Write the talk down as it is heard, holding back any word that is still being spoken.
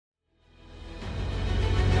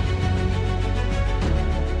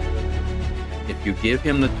If you give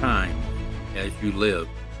him the time as you live,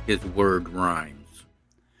 his word rhymes.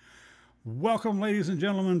 Welcome, ladies and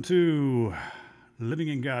gentlemen, to Living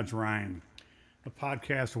in God's Rhyme, a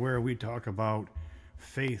podcast where we talk about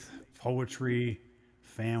faith, poetry,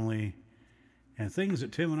 family, and things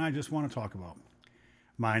that Tim and I just want to talk about.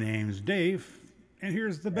 My name's Dave, and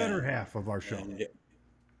here's the better And, half of our show. and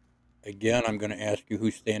again, I'm going to ask you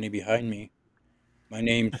who's standing behind me. My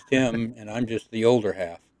name's Tim, and I'm just the older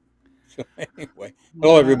half. So anyway,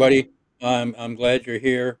 hello Well, everybody. I'm glad you're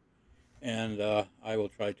here, and I will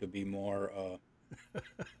try to be more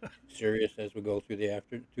serious as we go through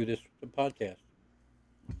this podcast.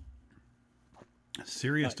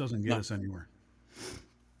 serious Not doesn't get not us anywhere.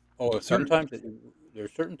 Certain, sometimes there are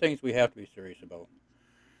certain things we have to be serious about,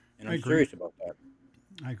 and I I'm agree. serious about that.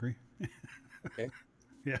 I agree. Okay.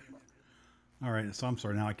 Yeah. All right. So I'm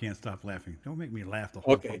sorry. Now I can't stop laughing. Don't make me laugh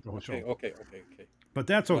Okay. the whole Okay. show. Okay. Okay. Okay. But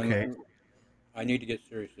that's Well, okay. no, I need to get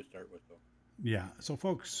serious to start with, though. Yeah. So,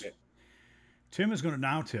 folks, Okay. Tim is going to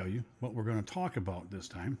now tell you what we're going to talk about this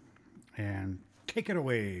time. And take it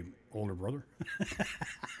away, older brother.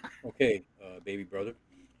 Okay, baby brother.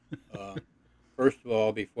 Uh, First of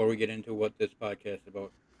all, before we get into what this podcast is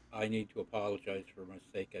about, I need to apologize for a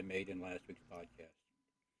mistake I made in last week's podcast.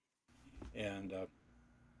 And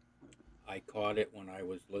I caught it when I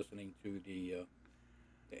was listening to the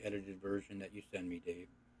edited version that you sent me, Dave.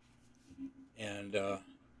 And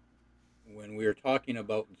when we were talking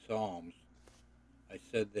about the Psalms, I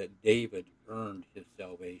said that David earned his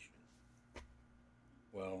salvation.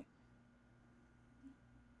 Well,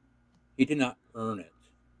 he did not earn it.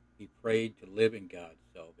 He prayed to live in God's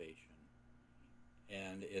salvation.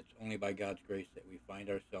 And it's only by God's grace that we find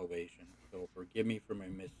our salvation. So forgive me for my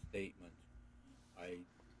misstatement. I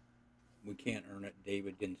We can't earn it.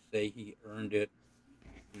 David didn't say he earned it.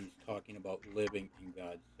 He's talking about living in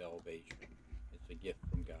God's salvation. It's a gift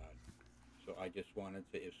from God. So I just wanted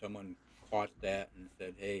to, if someone caught that and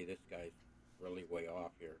said, "Hey, this guy's really way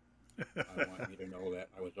off here," I want you to know that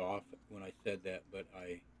I was off when I said that, but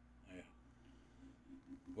I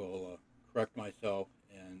will correct myself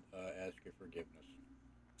and ask your forgiveness.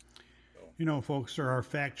 So You know, folks, there are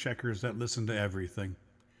fact checkers that listen to everything.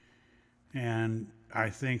 And I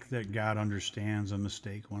think that God understands a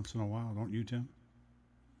mistake once in a while, don't you, Tim?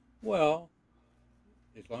 well,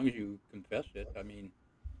 as long as you confess it, I mean,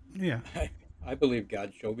 Yeah, I believe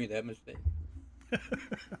God showed me that mistake. I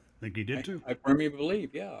think he did too. I firmly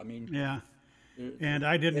believe, yeah. I mean, Yeah, there, and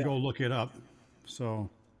I didn't yeah. go look it up. So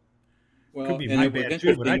could Well, be and my it was bad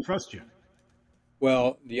too, but I interesting. trust you.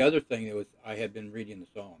 Well, the other thing that was I had been reading the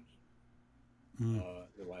Psalms Mm,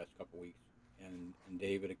 the last couple of weeks, and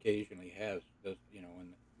David occasionally has this, and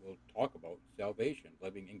we'll talk about salvation,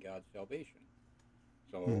 living in God's salvation.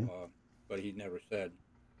 So, mm. but he never said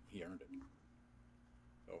he earned it.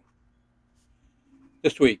 So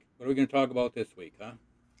this week, what are we going to talk about this week, huh?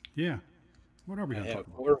 Yeah, what are we I going to talk have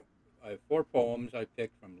about? four. I have four poems I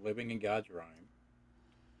picked from Living in God's Rhyme.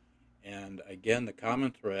 And again, the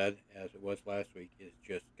common thread, as it was last week, is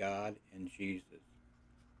just God and Jesus.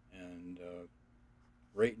 And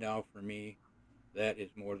right now, for me, that is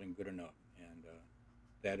more than good enough. And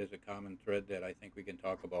that is a common thread that I think we can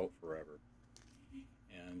talk about forever.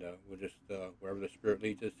 And we'll just, wherever the Spirit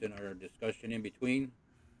leads us in our discussion in between,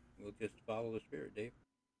 we'll just follow the Spirit, Dave.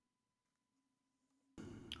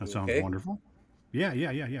 That You sounds okay? wonderful. Yeah.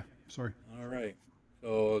 Sorry. All right.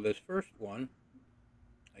 So this first one,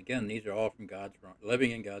 again, these are all from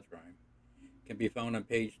Living in God's Rhyme, can be found on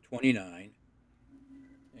page 29.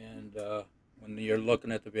 And when you're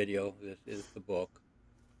looking at the video, this is the book,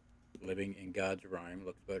 Living in God's Rhyme.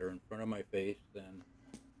 Looks better in front of my face than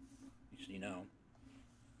you see now.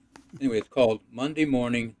 Anyway, it's called Monday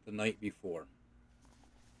Morning, the Night Before.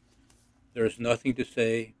 There is nothing to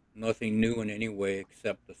say, nothing new in any way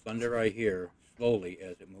except the thunder I hear slowly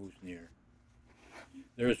as it moves near.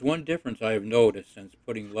 There is one difference I have noticed since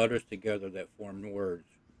putting letters together that form words.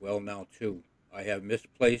 Well, now, two. I have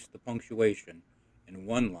misplaced the punctuation, and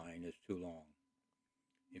one line is too long.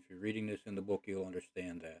 If you're reading this in the book, you'll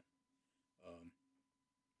understand that. Um,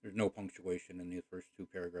 there's no punctuation in the first two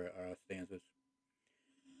paragraph stanzas.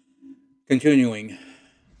 Continuing,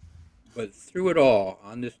 but through it all,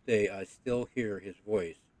 on this day, I still hear his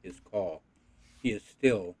voice, his call. He is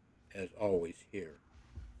still, as always, here.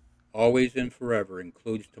 Always and forever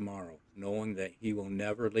includes tomorrow, knowing that he will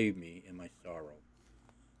never leave me in my sorrow.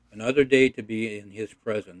 Another day to be in his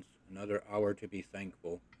presence, another hour to be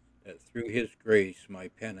thankful that through his grace my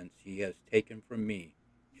penance he has taken from me,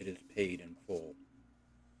 it is paid in full.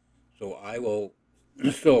 So I will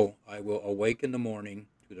so I will awake in the morning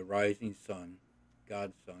to the rising sun,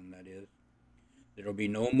 God's sun that is, There will be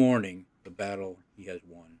no mourning the battle he has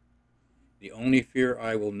won. The only fear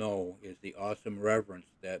I will know is the awesome reverence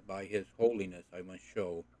that by his holiness I must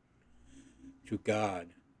show to God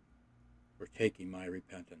for taking my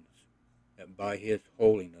repentance. That by his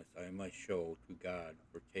holiness I must show to God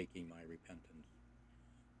for taking my repentance.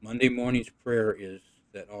 Monday morning's prayer is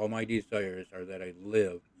that all my desires are that I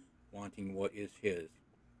live wanting what is his.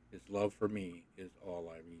 His love for me is all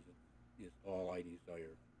I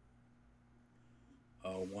desire.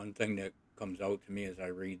 One thing that comes out to me as I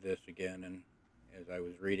read this again, and as I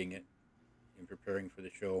was reading it in preparing for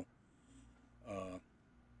the show, uh,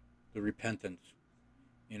 the repentance.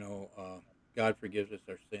 You know, God forgives us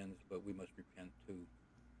our sins, but we must repent too.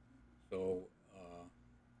 So,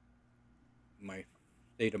 my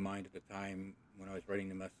state of mind at the time when I was writing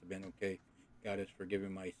the must have been, okay, God has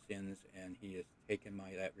forgiven my sins, and He has taken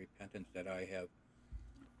that repentance that I have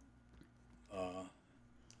uh,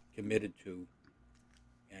 committed to,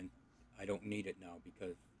 and I don't need it now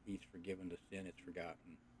because He's forgiven the sin; it's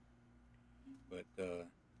forgotten. But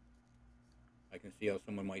I can see how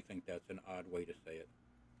someone might think that's an odd way to say it.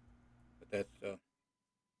 But that's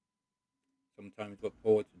sometimes what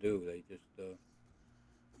poets do. They just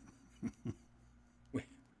we,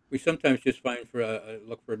 we sometimes just find for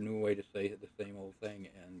look for a new way to say the same old thing,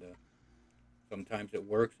 and sometimes it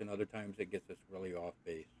works, and other times it gets us really off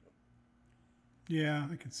base. So, Yeah,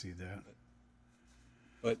 I can see that.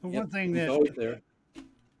 but But yep, one thing He's that always there.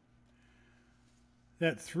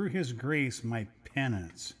 through his grace, my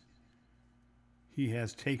penance, he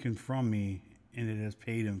has taken from me and it has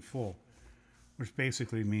paid in full, which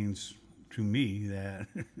basically means to me that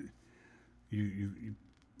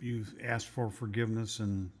you asked for forgiveness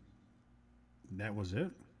and that was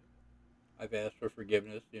it. I've asked for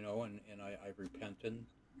forgiveness, and I've repented.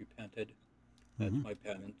 That's Hmm. my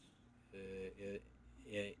penance.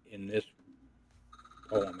 In this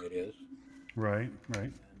poem, it is, Right,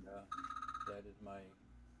 right, and that is my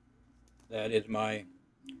that is my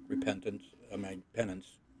repentance, my penance.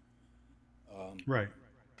 Um, right.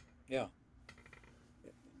 yeah,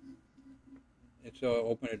 it's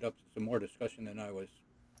opened it up to some more discussion than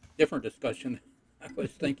different discussion I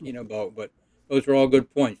was thinking about. But those are all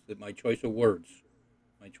good points. That my choice of words,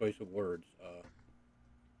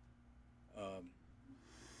 um,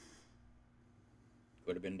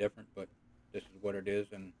 could have been different, but this is what it is,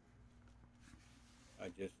 and I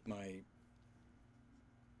just my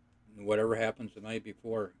whatever happens the night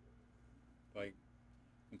before, if I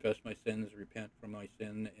confess my sins, repent from my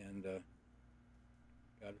sin, and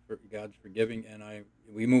God's forgiving, and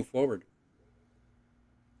we move forward.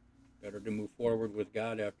 Better to move forward with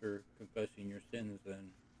God after confessing your sins than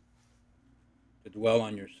to dwell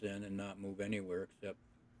on your sin and not move anywhere except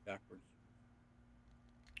backwards.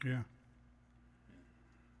 Yeah. Yeah.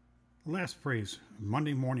 Last praise,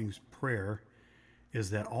 Monday morning's prayer is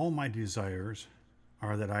that all my desires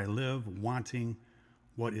are that I live wanting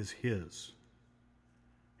what is his.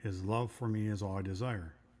 His love for me is all I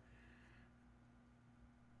desire.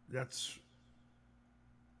 That's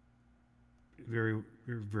very,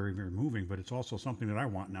 very, very, very moving, but it's also something that I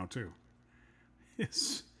want now too.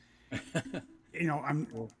 It's, I'm,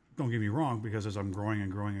 Well, don't get me wrong, because as I'm growing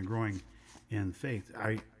and growing and growing in faith,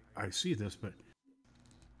 I see this, but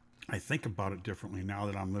I think about it differently now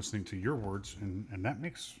that I'm listening to your words, and that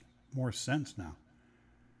makes more sense now.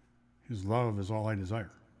 His love is all I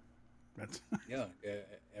desire. That's yeah, because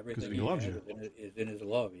everything he He loves has you. is in His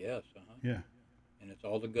love. Yes, Yeah, and it's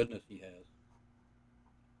all the goodness He has.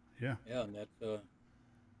 yeah, Yeah, and that's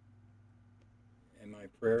and my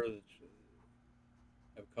prayer that's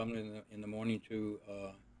have come in the morning to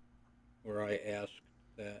where I ask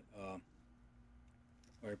that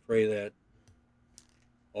where I pray that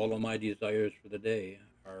all of my desires for the day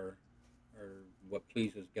are what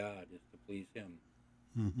pleases God is to please Him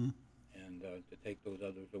mm-hmm. and to take those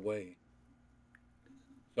others away.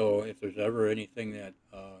 So if there's ever anything that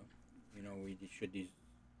we should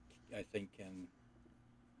I think can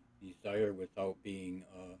desire without being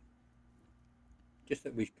just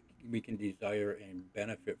that we can desire and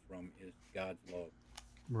benefit from is God's love.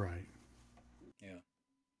 Right. Yeah,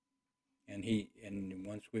 and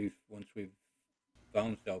once we've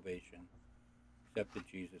found salvation, accepted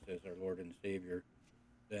Jesus as our Lord and Savior,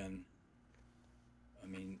 then I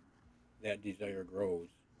mean that desire grows,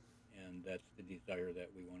 and that's the desire that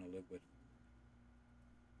we want to live with.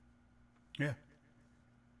 Yeah,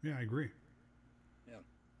 yeah, I agree. Yeah.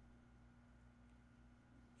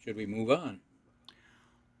 Should we move on?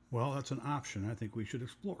 Well, that's an option. I think we should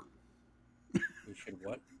explore. We should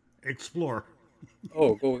what? Explore.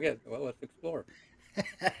 Oh, go ahead. Well, let's explore.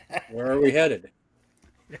 Where are we headed?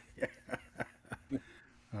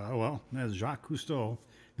 Well, that's Jacques Cousteau.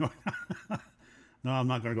 No, no, I'm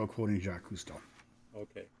not going to go quoting Jacques Cousteau.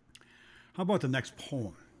 Okay. How about the next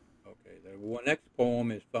poem? Okay. Next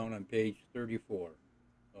poem is found on page 34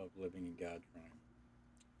 of Living in God's Rhyme,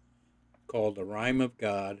 called The Rhyme of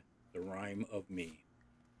God, the Rhyme of Me.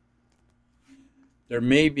 There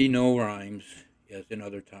may be no rhymes, as in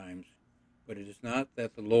other times, but it is not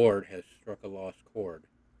that the Lord has struck a lost chord.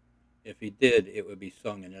 If he did, it would be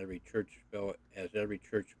sung in every church bell as every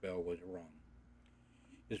church bell was rung.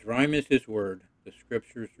 His rhyme is his word, the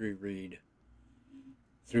scriptures we read,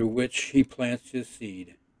 through which he plants his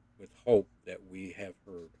seed with hope that we have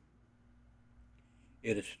heard.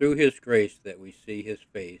 It is through his grace that we see his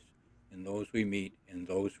face in those we meet and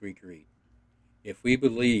those we greet. If we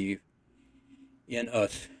believe in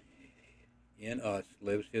us, in us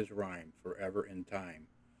lives his rhyme forever in time.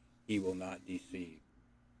 He will not deceive.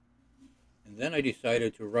 And then I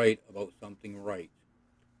decided to write about something right,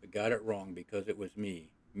 but got it wrong because it was me,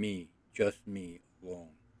 just me alone.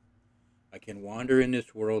 I can wander in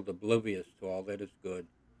this world oblivious to all that is good.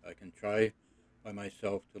 I can try by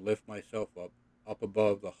myself to lift myself up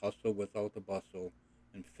above the hustle without the bustle,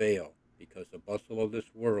 and fail, because the bustle of this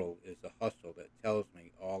world is the hustle that tells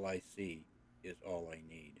me all I see is all I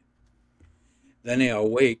need. Then I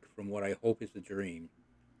awake from what I hope is a dream,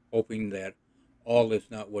 hoping that all is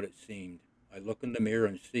not what it seemed. I look in the mirror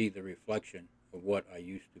and see the reflection of what I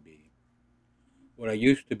used to be. What I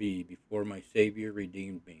used to be before my Savior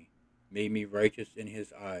redeemed me, made me righteous in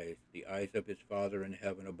his eyes, the eyes of his Father in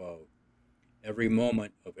heaven above. Every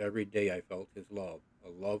moment of every day I felt his love, a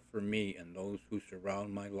love for me and those who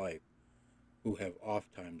surround my life, who have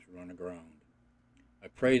ofttimes run aground. I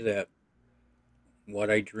pray that what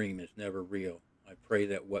I dream is never real. I pray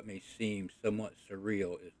that what may seem somewhat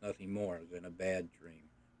surreal is nothing more than a bad dream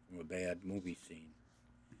from a bad movie scene.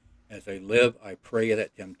 As I live, I pray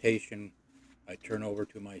that temptation I turn over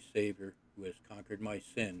to my Savior who has conquered my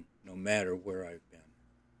sin no matter where I've been.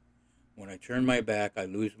 When I turn my back, I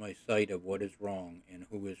lose my sight of what is wrong and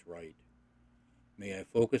who is right. May I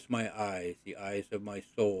focus my eyes, the eyes of my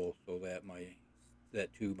soul, so that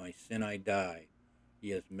to my sin I die, he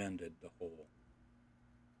has mended the whole.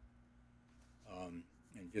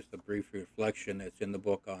 And just a brief reflection that's in the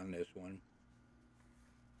book on this one.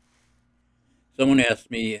 Someone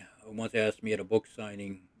once asked me at a book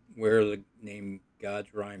signing where the name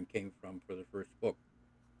God's Rhyme came from for the first book.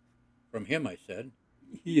 From him, I said.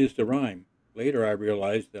 He is the rhyme. Later, I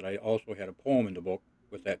realized that I also had a poem in the book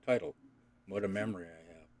with that title. What a memory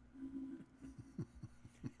I have.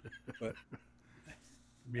 But I,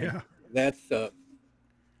 Yeah. that's, I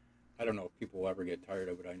don't know if people will ever get tired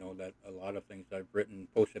of it. I know that a lot of things I've written,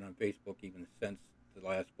 posted on Facebook, even since the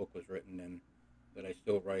last book was written, and that I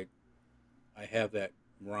still write, I have that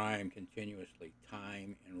rhyme continuously,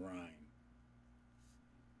 time and rhyme.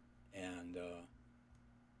 And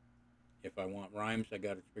if I want rhymes, I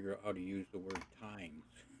got to figure out how to use the word times.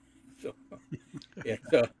 So it's,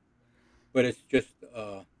 but it's just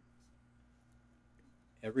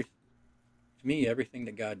every to me, everything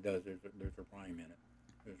that God does, there's a rhyme in it.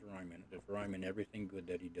 There's a rhyme in it. There's a rhyme in everything good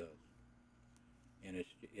that He does, and it's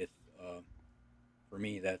for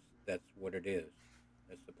me that's what it is.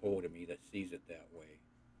 That's the poet in me that sees it that way.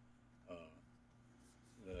 Uh,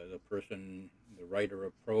 the person, the writer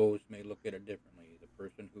of prose, may look at it differently. The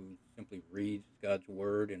person who simply reads God's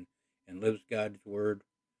word and lives God's word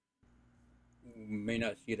may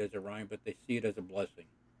not see it as a rhyme, but they see it as a blessing.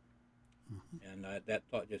 And that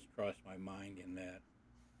thought just crossed my mind in that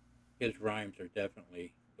his rhymes are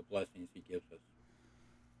definitely the blessings he gives us.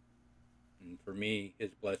 And for me, his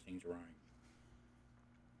blessings rhyme.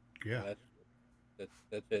 So Yeah. that's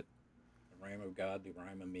it. The rhyme of God, the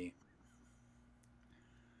rhyme of me.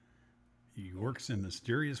 He So works in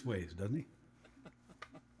mysterious ways, doesn't he?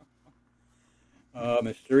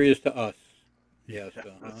 mysterious to us, yes.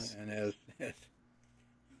 Yes. And as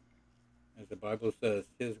the Bible says,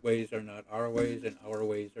 his ways are not our ways, and our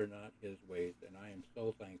ways are not his ways. And I am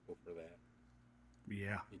so thankful for that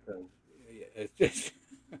Yeah. because it's just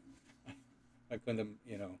I couldn't,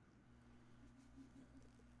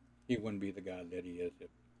 he wouldn't be the God that he is if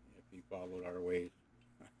he followed our ways.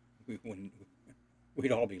 We wouldn't.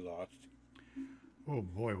 We'd all be lost. Oh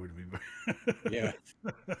boy, would we? Yeah,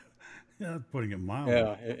 Yeah, putting it mildly.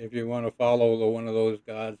 yeah. If you want to follow one of those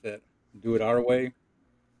gods that do it our way,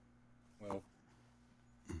 well,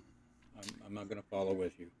 I'm not going to follow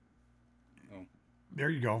with you. No.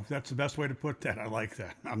 There you go. That's the best way to put that. I like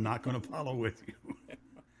that. I'm not going to follow with you.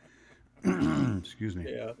 Excuse me.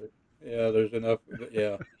 Yeah, yeah. There's enough.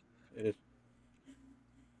 Yeah, it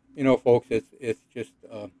is. Folks, it's just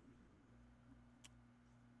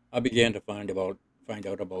I began to find out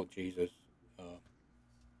about Jesus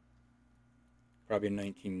probably in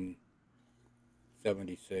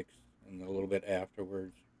 1976 and a little bit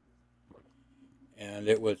afterwards, and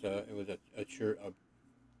it was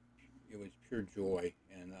pure joy,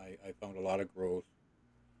 and I found a lot of growth,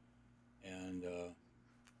 and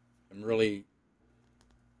some really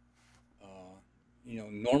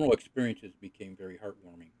normal experiences became very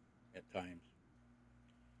heartwarming at times.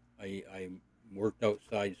 I worked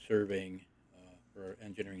outside surveying for an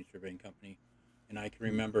engineering surveying company, and I can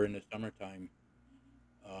remember in the summertime,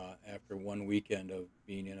 after one weekend of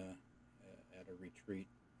being at a retreat,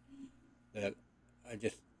 that I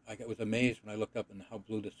just was amazed when I looked up and how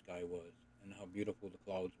blue the sky was and how beautiful the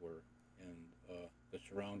clouds were and the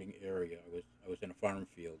surrounding area. I was in a farm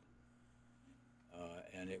field,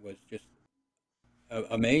 and it was just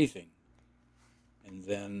amazing. And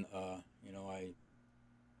then I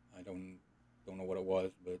don't know what it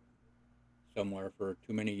was, but somewhere for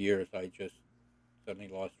too many years I just suddenly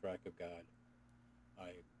lost track of God.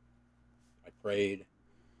 I I prayed,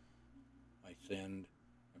 I sinned,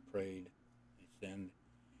 I prayed, I sinned,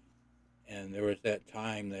 and there was that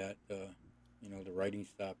time that the writing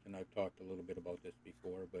stopped, and I've talked a little bit about this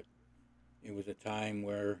before, but it was a time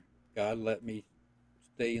where God let me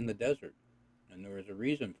stay in the desert, and there was a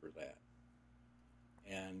reason for that.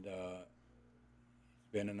 And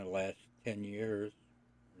it's been in the last 10 years,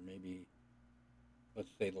 or maybe let's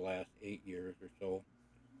say the last 8 years or so,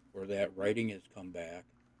 where that writing has come back,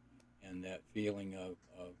 and that feeling of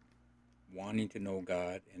wanting to know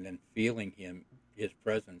God, and then feeling His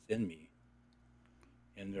presence in me.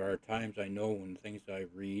 And there are times I know when things I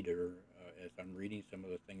read, or as I'm reading some of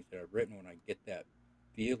the things that I've written, when I get that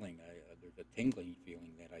feeling, there's a tingling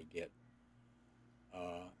feeling that I get,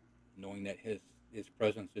 uh, knowing that His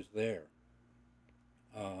presence is there.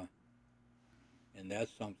 Uh, and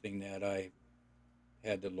that's something that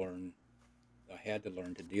had to learn. I had to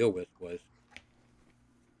learn to deal with was,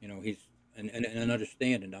 He's and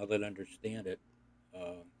understand. And now that I understand it,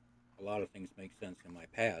 uh, a lot of things make sense in my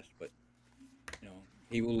past. But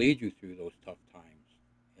He will lead you through those tough times,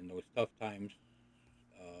 and those tough times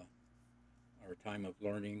uh, are a time of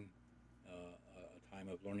learning, a time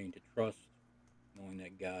of learning to trust, knowing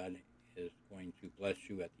that God is going to bless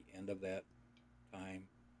you at the end of that time.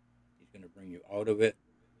 He's going to bring you out of it.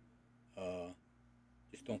 Uh,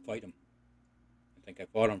 just don't fight him. I think I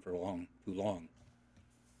fought him for too long,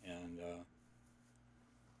 and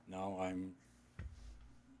now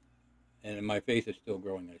and my faith is still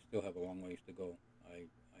growing. I still have a long ways to go.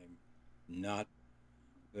 I'm not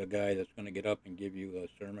the guy that's going to get up and give you a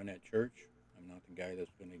sermon at church. I'm not the guy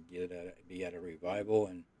that's going to be at a revival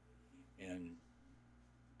and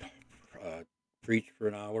uh, preach for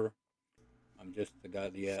an hour. I'm just the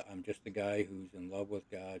guy. Yeah, I'm just the guy who's in love with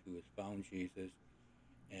God, who has found Jesus,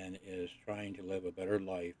 and is trying to live a better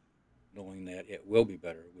life, knowing that it will be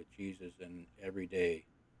better with Jesus. And every day,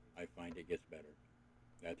 I find it gets better.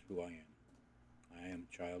 That's who I am. I am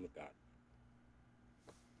a child of God.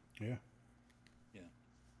 Yeah. Yeah.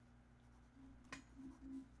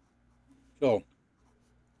 So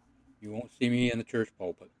you won't see me in the church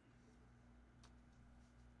pulpit.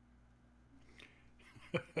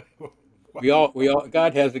 We all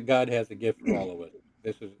God has a gift for all of us.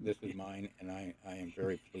 This is mine, and I am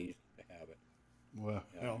very pleased to have it. Well,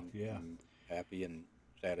 Yeah, hell, yeah. I'm happy and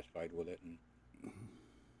satisfied with it, and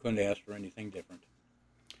couldn't ask for anything different.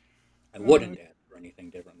 I Uh, wouldn't ask for anything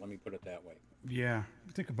different. Let me put it that way. yeah.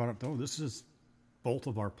 Think about it though. This is both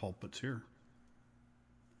of our pulpits here.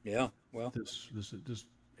 Yeah. Well. This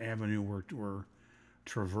avenue we're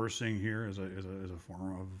traversing here as a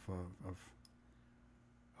form of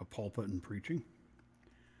a pulpit and preaching.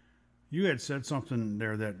 You had said something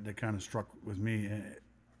there that kind of struck with me,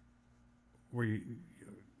 where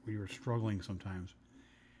you were struggling sometimes.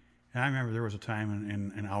 And I remember there was a time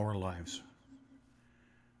in our lives,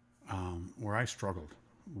 where I struggled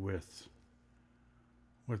with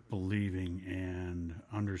believing and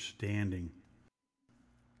understanding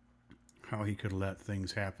how he could let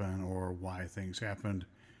things happen or why things happened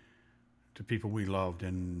to people we loved,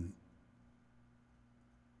 and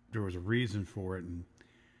there was a reason for it. And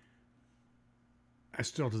I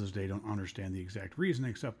still to this day don't understand the exact reason,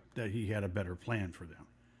 except that he had a better plan for them.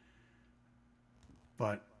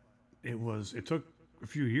 But it took a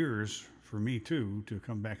few years for me too to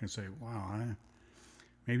come back and say, wow,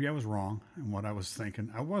 maybe I was wrong in what I was thinking.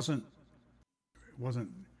 I wasn't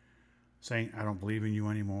saying I don't believe in you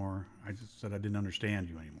anymore. I just said I didn't understand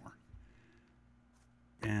you anymore.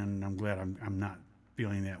 And I'm glad I'm not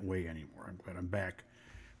feeling that way anymore. I'm glad I'm back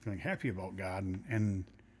feeling happy about God, and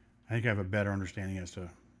I think I have a better understanding as to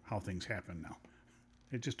how things happen now.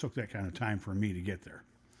 It just took that kind of time for me to get there.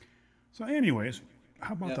 So, anyways,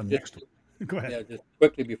 how about Yeah, the just next one? Go ahead. yeah, just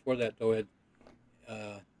quickly before that though,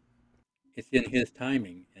 uh, it's in His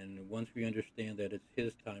timing, and once we understand that it's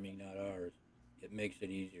His timing, not ours, it makes it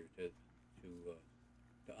easier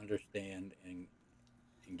to understand and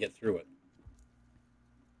get through it,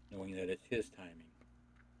 knowing that it's His timing,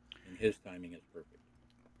 and His timing is perfect.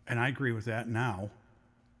 And I agree with that now.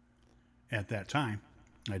 At that time,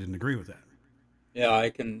 I didn't agree with that. Yeah, I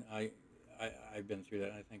can. I've been through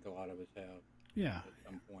that. I think a lot of us have Yeah, at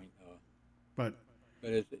some point. but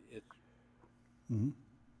But it's mhm.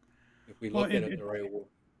 if we Well, look at it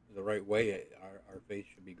the right way, our faith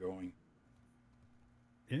should be growing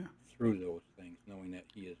yeah, through those things, knowing that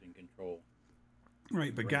He is in control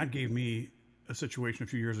right. and But bringing God gave me a situation a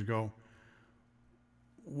few years ago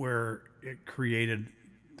where it created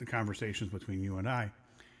the conversations between you and I,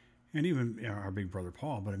 and even our big brother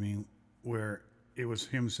Paul. But I mean, where it was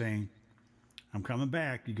him saying, "I'm coming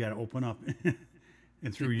back. You got to open up,"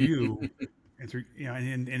 and through you, and through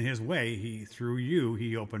in his way, he through you,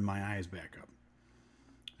 he opened my eyes back up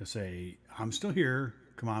to say, "I'm still here.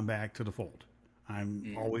 Come on back to the fold. I'm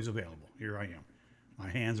mm, always available. Here I am. My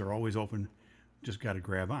hands are always open. Just got to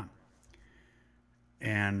grab on."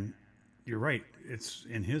 And you're right. It's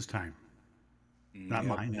in his time, not yep,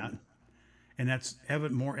 mine. Not, and that's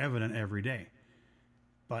more evident every day.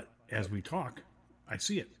 But as yep, we talk, I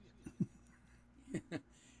see it.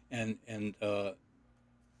 and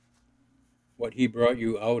what He brought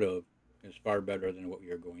you out of is far better than what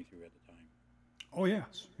you're going through at the time. Oh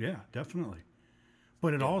yes, yeah, definitely.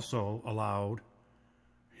 But it Yeah, also allowed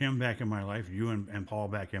him back in my life, you and Paul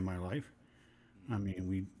back in my life. I mm, mean,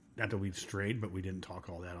 we not that we'd strayed, but we didn't talk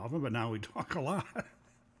all that often. But now we talk a lot.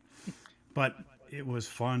 But it was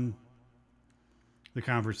fun. The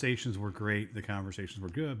conversations were great. The conversations were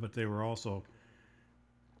good, but they were also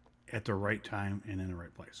at the right time and in the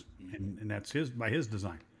right place. mm, And that's his by his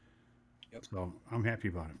design. yep. So I'm happy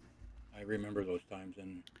about it. I remember those times,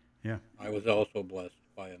 and Yeah. I was also blessed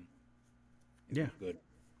by Him. It Yeah. was good.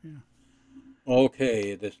 Yeah.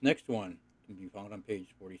 Okay, this next one can be found on page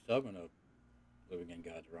 47 of Living in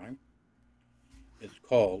God's Rhyme. It's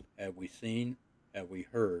called Have We Seen, Have We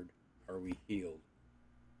Heard, Are We Healed?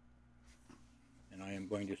 And I am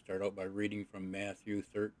going to start out by reading from Matthew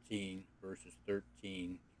 13, verses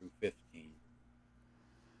 13 through 15.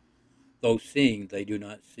 Though seeing, they do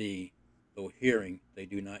not see, though hearing, they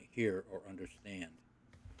do not hear or understand.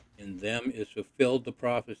 In them is fulfilled the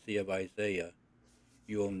prophecy of Isaiah.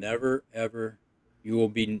 You will never, ever, you will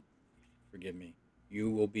be, forgive me,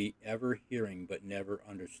 you will be ever hearing but never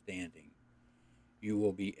understanding. You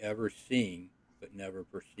will be ever seeing but never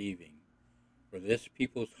perceiving. For this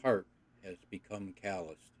people's heart has become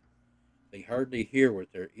calloused. They hardly hear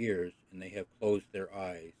with their ears, and they have closed their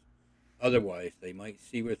eyes. Otherwise, they might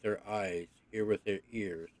see with their eyes, hear with their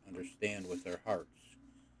ears, understand with their hearts,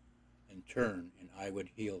 and turn, and I would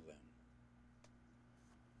heal them.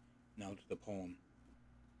 Now to the poem.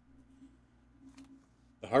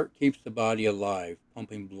 The heart keeps the body alive,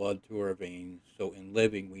 pumping blood through our veins, so in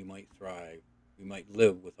living we might thrive, we might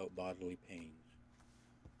live without bodily pains.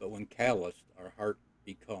 But when calloused our heart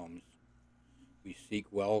becomes, we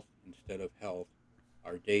seek wealth instead of health,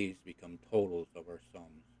 our days become totals of our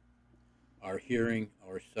sums. Our hearing,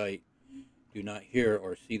 our sight, do not hear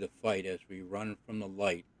or see the fight as we run from the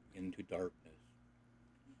light into darkness.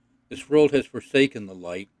 This world has forsaken the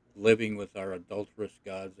light, living with our adulterous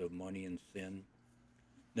gods of money and sin,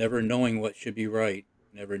 never knowing what should be right,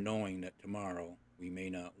 never knowing that tomorrow we may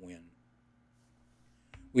not win.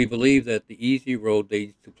 We believe that the easy road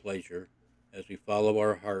leads to pleasure as we follow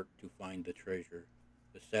our heart to find the treasure,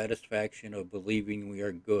 the satisfaction of believing we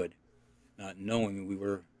are good, not knowing we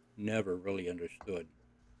were never really understood,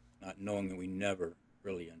 not knowing that we never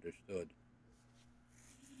really understood.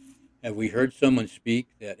 Have we heard someone speak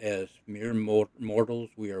that as mere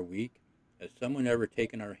mortals we are weak? Has someone ever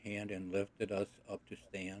taken our hand and lifted us up to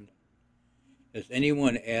stand? Has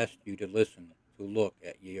anyone asked you to listen, to look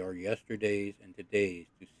at your yesterdays and todays,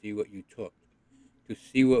 to see what you took, to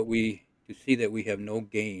see that we have no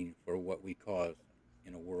gain for what we cause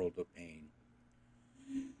in a world of pain?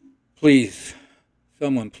 Please,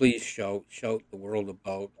 someone please shout the world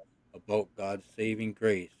about God's saving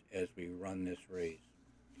grace as we run this race.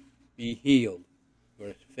 Be healed.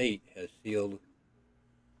 Your fate has sealed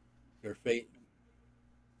your fate.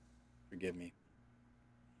 Forgive me.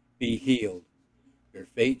 Be healed. Your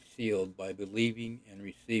fate sealed by believing and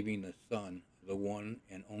receiving the Son of the one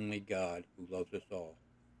and only God who loves us all.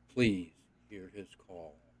 Please hear His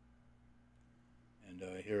call. And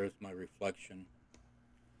here is my reflection.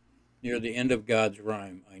 Near the end of God's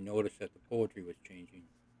rhyme, I noticed that the poetry was changing.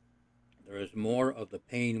 There is more of the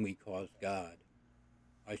pain we cause God.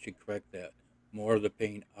 I should correct that. More of the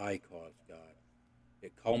pain I cause God.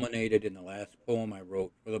 It culminated in the last poem I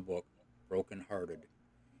wrote for the book, Broken Hearted.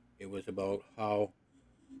 It was about how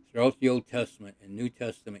throughout the Old Testament and New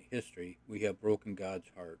Testament history we have broken God's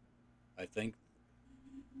heart. I think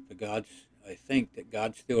I think that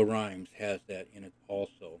God Still Rhymes has that in it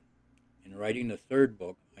also. In writing the third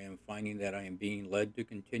book, I am finding that I am being led to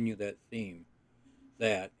continue that theme,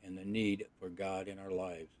 that and the need for God in our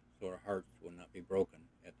lives, so our hearts will not be broken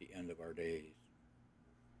at the end of our days.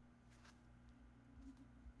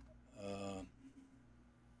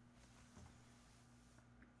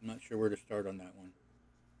 I'm not sure where to start on that one.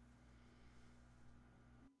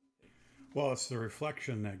 Well, it's the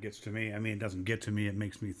reflection that gets to me. I mean, it doesn't get to me, it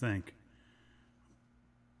makes me think.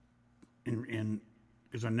 And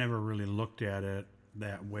because I never really looked at it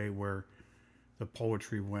that way, where the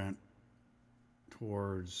poetry went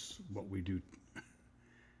towards what we do.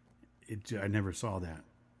 I never saw that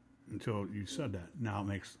until you said that. Now it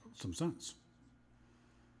makes some sense.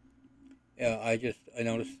 Yeah, I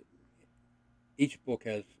noticed each book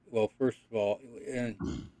has, well, first of all, and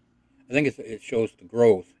I think it shows the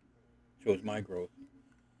growth, shows my growth,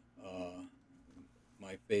 uh,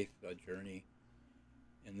 my faith journey,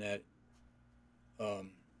 and that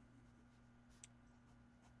um,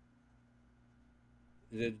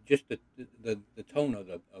 just the tone of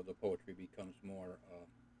the poetry becomes more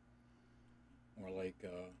like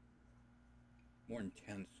more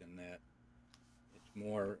intense in that it's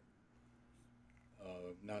more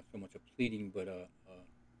not so much a pleading, but a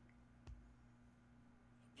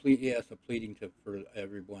pleading to for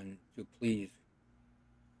everyone to please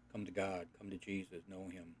come to God, come to Jesus, know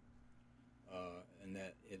Him, and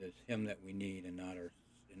that it is Him that we need, and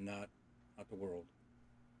not the world.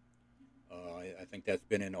 I think that's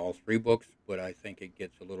been in all three books, but I think it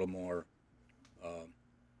gets a little more, um,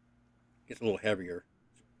 gets a little heavier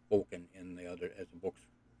spoken in the other as the books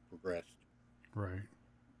progressed. Right.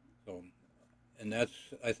 So, and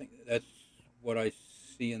I think that's what I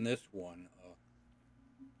see in this one,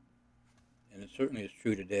 and it certainly is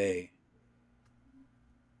true today.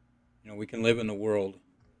 You know, we can live in the world.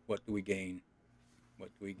 What do we gain? What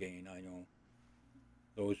do we gain? I know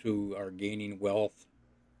those who are gaining wealth,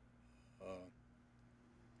 uh,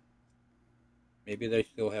 maybe they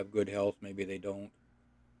still have good health, maybe they don't,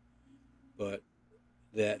 but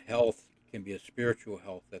that health can be a spiritual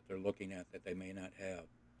health that they're looking at that they may not have.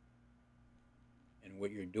 And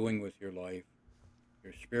what you're doing with your life,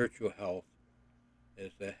 your spiritual health,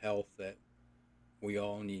 is the health that we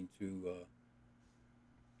all need to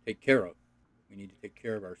take care of. We need to take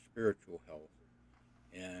care of our spiritual health.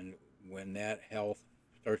 And when that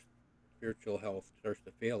starts, spiritual health starts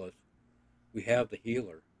to fail us, we have the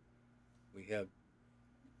healer. We have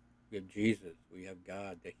we have Jesus. We have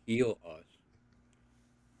God to heal us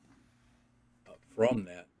from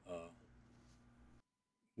that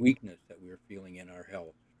weakness that we're feeling in our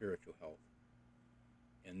health, spiritual health.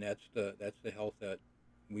 And that's the health that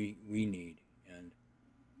we need. And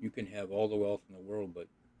you can have all the wealth in the world, but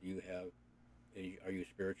do you have are you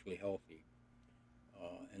spiritually healthy?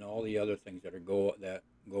 And all the other things that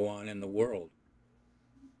go on in the world.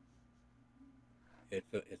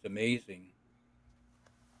 It's amazing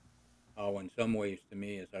how, in some ways, to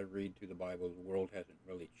me, as I read through the Bible, the world hasn't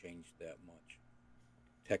really changed that much.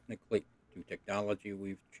 Technically, through technology,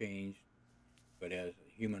 we've changed, but as a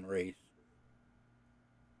human race,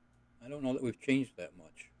 I don't know that we've changed that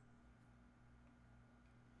much.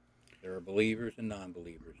 There are believers and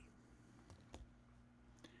non-believers.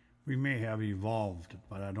 We may have evolved,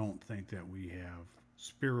 but I don't think that we have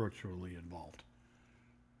spiritually evolved.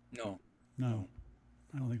 No, No, no,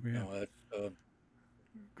 I don't think we have. no. That's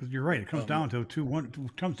Because you're right. It comes um, down to two. One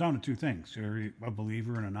it comes down to two things: you're a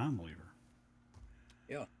believer and a non-believer.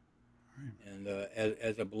 yeah. Right. And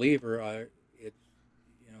as a believer, it's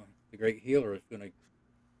the great healer is going to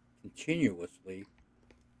continuously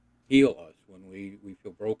heal us when we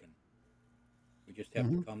feel broken. We just have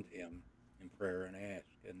to Mm-hmm. come to Him in prayer and ask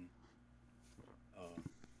and uh,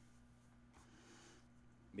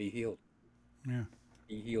 be healed. Yeah.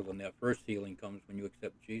 Be healed, and that first healing comes when you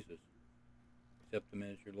accept Jesus, accept Him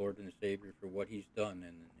as your Lord and Savior for what He's done,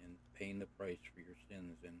 and paying the price for your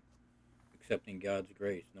sins, and accepting God's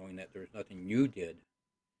grace, knowing that there's nothing you did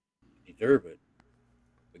to deserve it,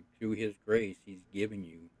 but through His grace, He's given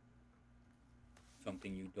you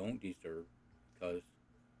something you don't deserve because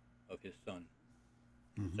of His Son,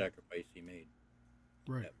 the Mm-hmm. sacrifice He made,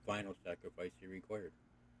 Right. that final sacrifice He required.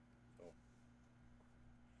 So,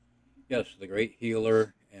 Yes, the great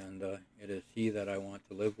healer, and it is He that I want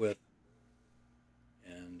to live with,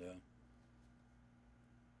 and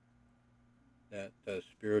that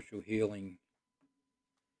spiritual healing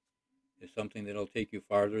is something that'll take you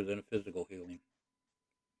farther than a physical healing.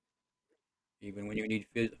 Even when you need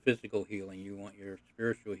physical healing, you want your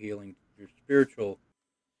spiritual healing, your spiritual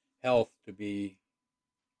health to be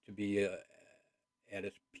at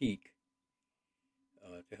its peak,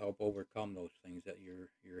 to help overcome those things that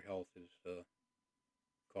your health is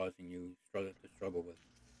causing you to struggle with.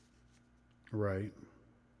 Right.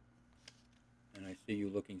 And I see you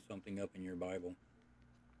looking something up in your Bible.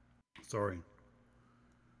 Sorry.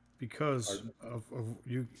 Because Pardon? of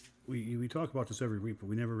you, we talk about this every week, but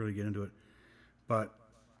we never really get into it. But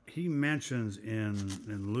he mentions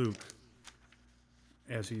in Luke,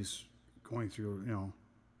 as he's going through,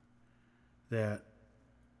 that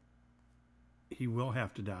he will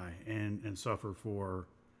have to die and suffer for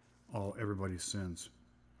all everybody's sins.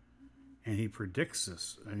 And he predicts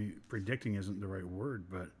this. I mean, predicting isn't the right word,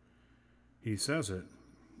 but he says it,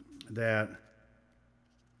 that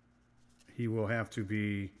he will have to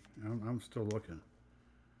be. I'm still looking,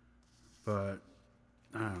 but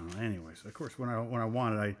I don't know. Anyways, of course, when I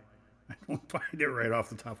want it, I don't find it right off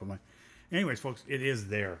the top of my. Anyways, folks, it is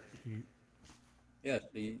there. Yes,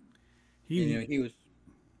 he He you know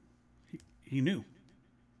he knew.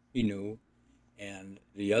 he knew, and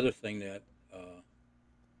the other thing that uh,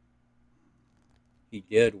 he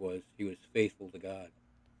did was he was faithful to God.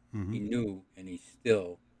 Mm-hmm. He knew, and he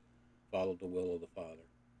still followed the will of the Father.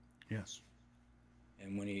 Yes.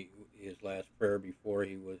 And when his last prayer before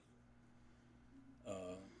he was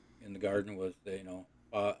uh, in the garden was,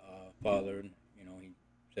 Father, he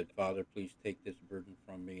said, Father, please take this burden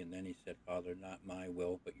from me. And then he said, Father, not my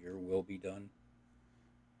will, but your will be done.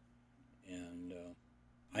 And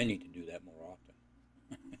I need to do that more often.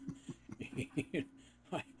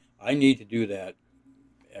 I, I need to do that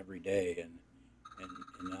every day. And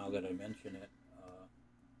now that I mention it,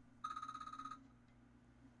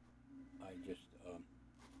 I just,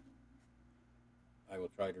 I will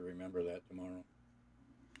try to remember that tomorrow.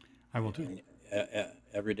 I will too. And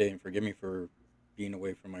every day, and forgive me for being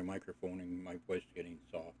away from my microphone and my voice getting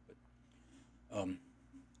soft, but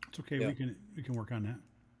It's okay. yeah, We can work on that.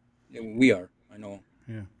 yeah, we are. I know.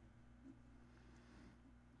 Yeah. At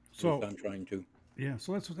least So I'm trying to. yeah.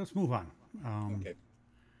 So let's move on. Um, Okay.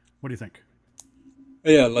 what do you think?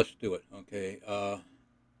 Yeah, let's do it. Okay.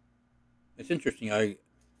 It's interesting. I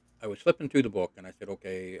was flipping through the book and I said,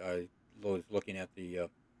 okay. I was looking at the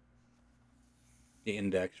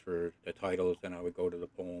index for the titles, and I would go to the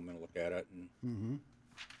poem and look at it. And Mm-hmm.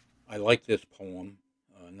 I like this poem,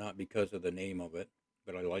 not because of the name of it,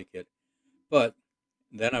 but I like it. But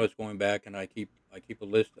then I was going back and I keep a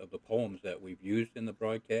list of the poems that we've used in the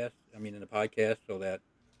broadcast. I mean, in the podcast, so that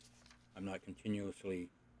I'm not continuously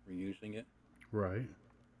reusing it. Right.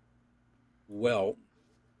 Well,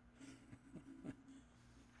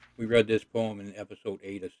 we read this poem in episode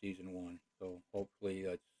 8 of season 1, so hopefully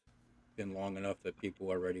it's been long enough that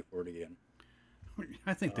people are ready for it again.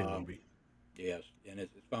 I think they will Um, be. yes, and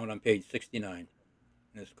it's found on page 69,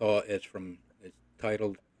 and it's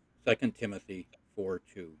titled Second Timothy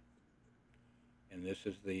 4:2, and this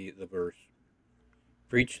is the verse: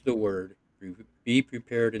 Preach the word, be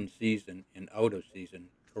prepared in season and out of season,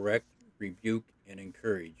 correct, rebuke, and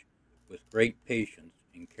encourage with great patience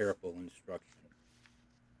and careful instruction.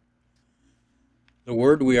 The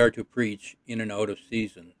word we are to preach in and out of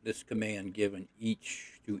season, this command given each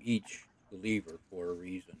believer for a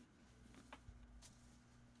reason.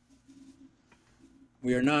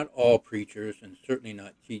 We are not all preachers and certainly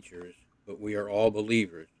not teachers, but we are all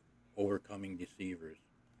believers, overcoming deceivers.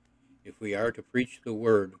 If we are to preach the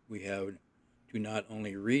word, we have to not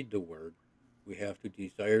only read the word, we have to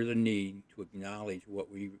desire the need to acknowledge what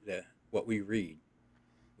we read.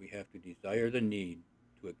 We have to desire the need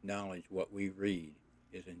to acknowledge what we read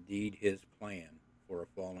is indeed his plan for a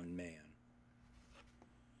fallen man.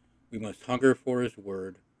 We must hunger for his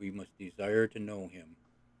word. We must desire to know him.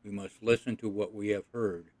 We must listen to what we have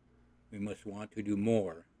heard. We must want to do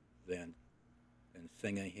more than, than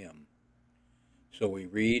sing a hymn. So we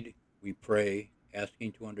read, we pray,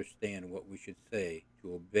 asking to understand what we should say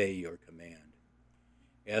to obey your command.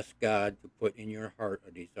 Ask God to put in your heart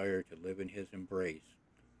a desire to live in his embrace,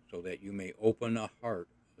 so that you may open a heart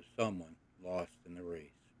of someone lost in the race.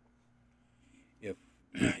 If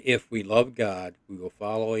if we love God, we will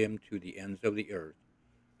follow him to the ends of the earth.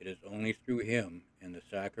 It is only through him and the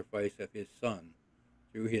sacrifice of his Son,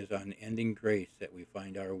 through his unending grace, that we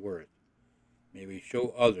find our worth. May we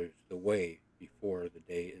show others the way before the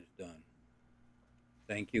day is done.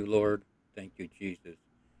 Thank you, Lord. Thank you, Jesus,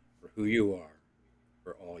 for who you are,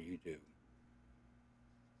 for all you do.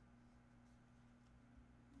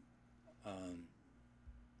 Um,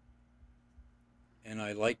 and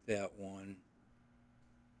I like that one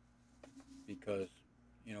because,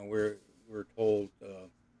 we're told,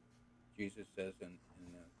 Jesus says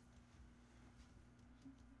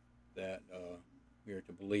that we are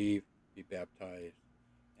to believe, be baptized,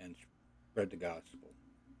 and spread the gospel.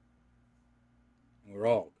 And we're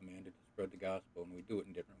all commanded to spread the gospel, and we do it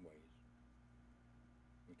in different ways.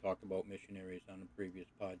 We talked about missionaries on the previous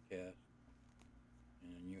podcast,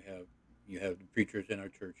 and you have the preachers in our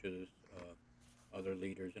churches, other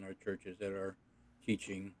leaders in our churches that are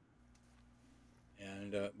teaching,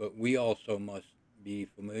 and but we also must be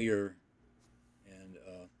familiar and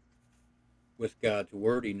with God's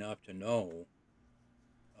word enough to know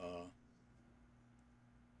uh,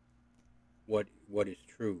 what is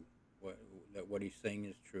true, what He's saying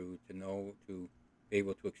is true, to know to be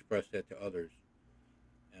able to express that to others.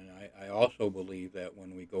 And I also believe that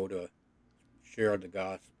when we go to share the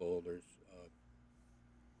gospel,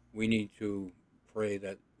 we need to pray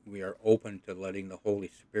that we are open to letting the Holy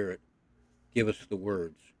Spirit give us the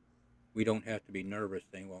words. We don't have to be nervous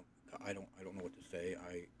saying, "Well, I don't know what to say.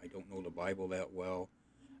 I don't know the Bible that well.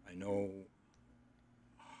 I know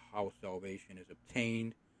how salvation is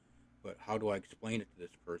obtained, but how do I explain it to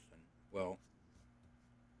this person?" Well,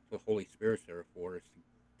 the Holy Spirit's there for us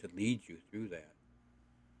to lead you through that,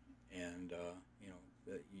 and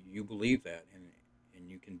that you believe that, and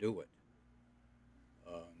you can do it.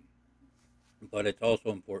 Um, but it's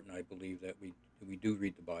also important, I believe, that we do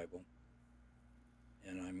read the Bible,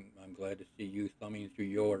 and I'm glad to see you thumbing through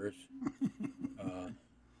yours, uh,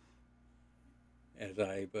 as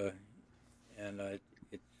I've and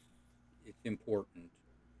it's it's important.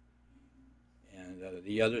 And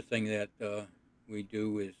the other thing that we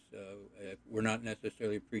do is we're not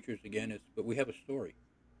necessarily preachers again, but we have a story.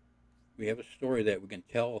 We have a story that we can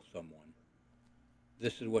tell someone.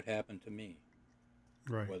 This is what happened to me.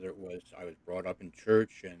 Right. Whether it was I was brought up in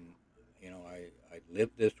church and I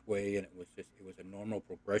lived this way and it was a normal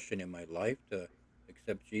progression in my life to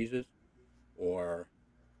accept Jesus, or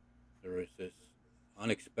there was this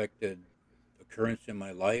unexpected occurrence in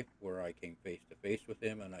my life where I came face to face with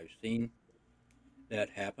Him, and I've seen that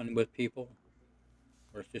happen with people,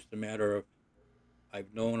 or it's just a matter of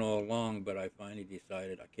I've known all along, but I finally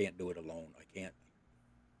decided I can't do it alone. I can't.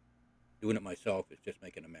 Doing it myself is just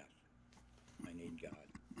making a mess. I need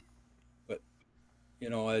God. But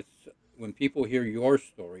it's when people hear your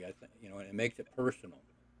story, I think it makes it personal.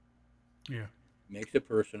 Yeah. It makes it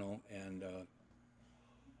personal, and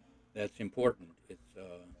that's important.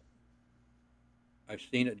 I've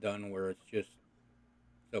seen it done where it's just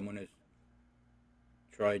someone has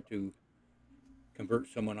tried to convert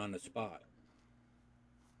someone on the spot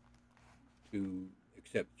to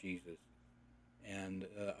accept Jesus, and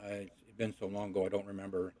it's been so long ago I don't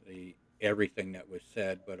remember the everything that was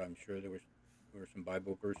said, but I'm sure there were some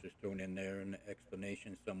Bible verses thrown in there and the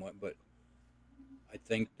explanation somewhat. But I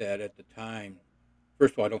think that at the time,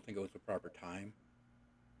 first of all, I don't think it was the proper time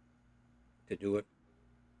to do it.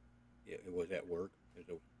 It was at work. It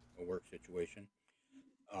was a work situation.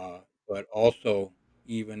 Uh, but also,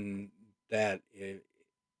 even that, it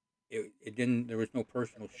didn't. There was no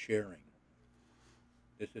personal sharing.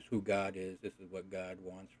 This is who God is. This is what God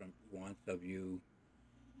wants of you,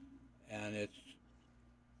 and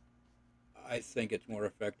I think it's more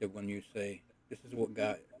effective when you say, This is what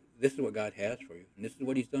God has for you, and this is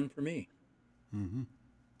what He's done for me." Mm-hmm.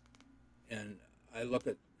 And I look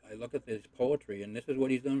at I look at this poetry, and this is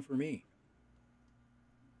what He's done for me.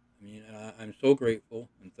 I mean, I'm so grateful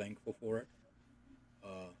and thankful for it,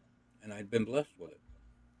 uh, and I've been blessed with it.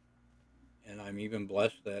 And I'm even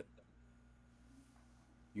blessed that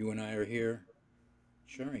you and I are here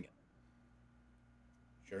sharing it,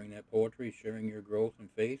 sharing that poetry, sharing your growth and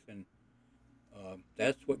faith, and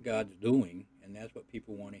that's what God's doing, and that's what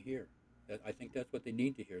people want to hear. I think that's what they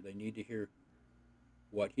need to hear. They need to hear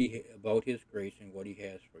about His grace and what He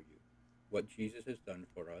has for you, what Jesus has done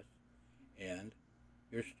for us, and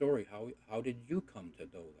your story. How did you come to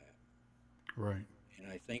know that? Right. And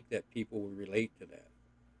I think that people will relate to that.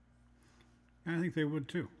 And I think they would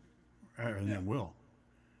too, and they Yeah, will.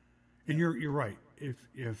 And yeah, you're right.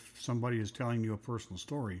 If somebody is telling you a personal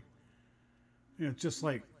story, it's just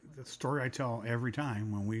like the story I tell every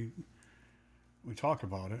time when we talk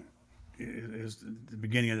about it is the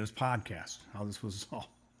beginning of this podcast. How this was all,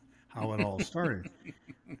 how it all started.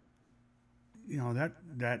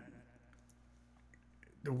 That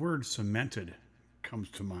the word cemented comes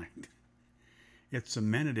to mind. it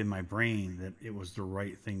cemented in my brain that it was the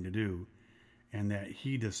right thing to do, and that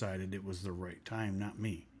he decided it was the right time, not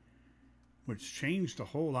me, which changed a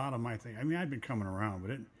whole lot of my thing. I mean, I've been coming around,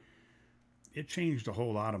 but it changed a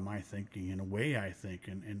whole lot of my thinking and the way I think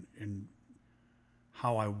and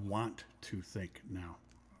how I want to think now.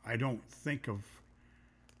 I don't think of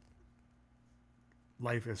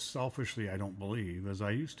life as selfishly, I don't believe, as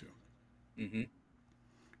I used to. Mm-hmm.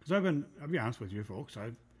 Because I'll be honest with you, folks,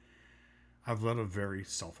 I've led a very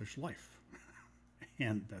selfish life.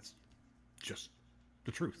 And that's just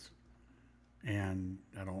the truth. And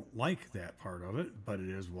I don't like that part of it, but it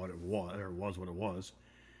is what it was, or was what it was.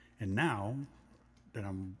 And now that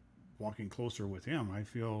I'm walking closer with him, I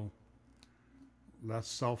feel less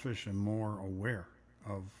selfish and more aware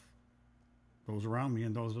of those around me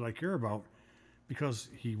and those that I care about because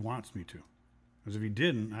he wants me to. Because if he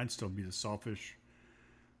didn't, I'd still be the selfish,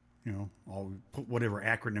 I'll put whatever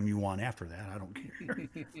acronym you want after that. I don't care.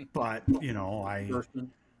 But,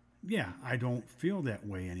 Person. I don't feel that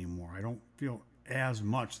way anymore. I don't feel as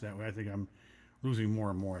much that way. I think I'm losing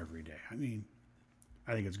more and more every day. I mean,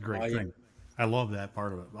 I think it's a great I thing. I love that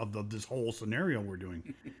part of it, of this whole scenario we're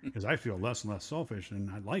doing, because I feel less and less selfish,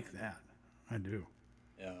 and I like that. I do.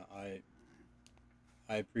 Yeah,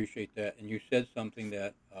 I appreciate that. And you said something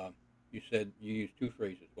that you said you used two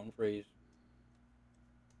phrases. One phrase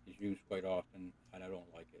is used quite often, and I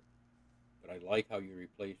don't like it, but I like how you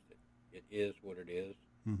replaced it. It is what it is.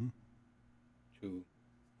 Hmm. To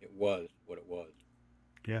it was what it was.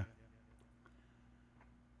 Yeah.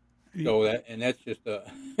 So that's just a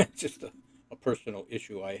just a personal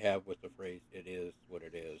issue I have with the phrase "it is what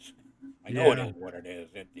it is." I know it Yeah. is what it is.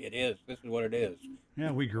 It is. This is what it is.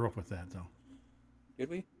 Yeah. We grew up with that, though, Did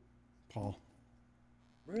we Paul.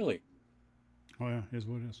 really? Oh, yeah. Is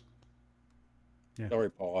what it is. Yeah. Sorry,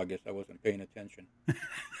 Paul. I guess I wasn't paying attention. I'm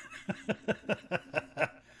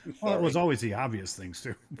Well, it was sorry. always the obvious things,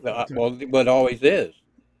 too. Well, what always is.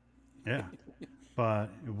 Yeah. But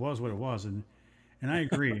it was what it was. And I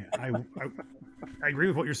agree. I agree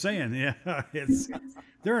with what you're saying. Yeah.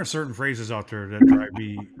 There are certain phrases out there that drive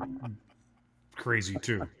me crazy,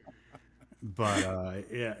 too. But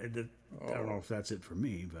yeah, I don't know Oh if that's it for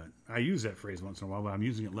me, but I use that phrase once in a while, but I'm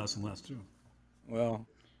using it less and less too. well,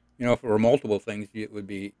 if it were multiple things, it would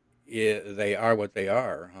be yeah, they are what they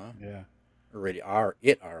are, huh? Yeah, Already are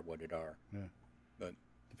it are what it are. yeah. But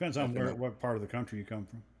Depends on that's enough. what part of the country you come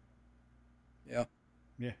from. Yeah,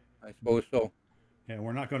 Yeah, I suppose so. yeah.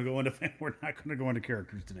 We're not going to go into we're not going to go into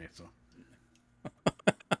characters today. So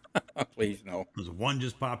Please no. there's one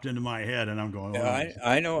just popped into my head, and I'm going, oh Yeah, no,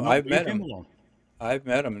 I know. nope, I've leave met him them. alone. I've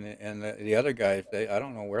met them, and the other guys, I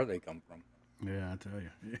don't know where they come from. Yeah, I tell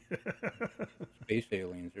you. Space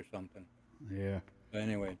aliens or something. Yeah, But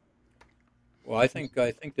anyway, well, I think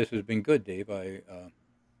this has been good, Dave. I I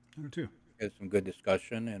do too. had some good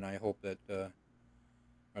discussion, and I hope that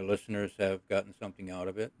our listeners have gotten something out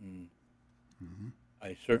of it. And Hmm.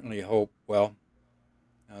 I certainly hope. Well,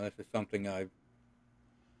 now this is something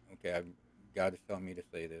God is telling me to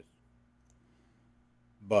say this.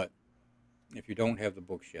 But if you don't have the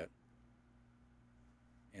books yet,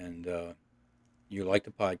 and you like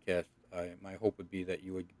the podcast, my hope would be that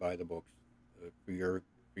you would buy the books for your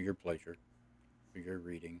pleasure, for your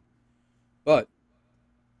reading. But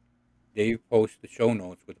Dave posts the show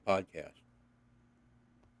notes with the podcast.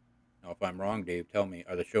 Now, if I'm wrong, Dave, tell me,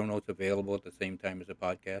 are the show notes available at the same time as the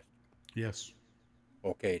podcast? Yes.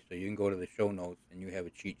 Okay, so you can go to the show notes and you have a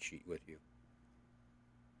cheat sheet with you.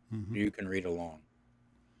 Hmm. So you can read along.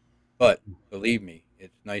 But believe me,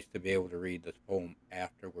 it's nice to be able to read this poem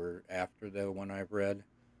after the one I've read,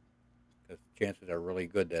 because chances are really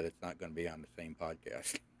good that it's not going to be on the same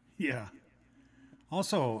podcast. Yeah.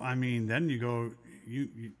 Also, I mean, then you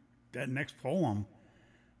that next poem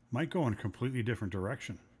might go in a completely different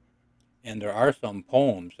direction. And there are some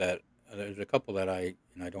poems that there's a couple that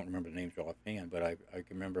and I don't remember the names offhand, but I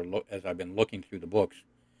can remember as I've been looking through the books,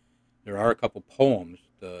 there are a couple poems.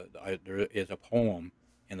 There is a poem,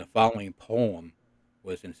 and the following poem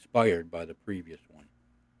was inspired by the previous one.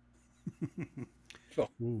 So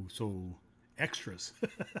Ooh, so extras.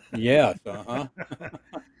 yes, the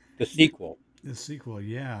sequel. The sequel,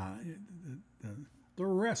 yeah. The, the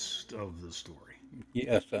rest of the story,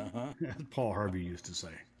 Yes, as Paul Harvey used to say.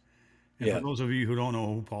 And for yes. those of you who don't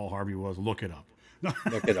know who Paul Harvey was, look it up.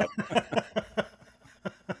 Look it up.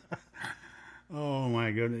 Oh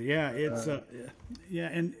my goodness. Yeah, it's yeah,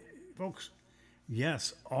 and folks,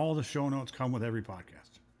 yes, all the show notes come with every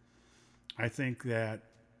podcast. I think that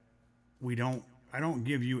we don't I don't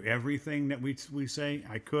give you everything that we say.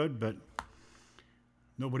 I could, but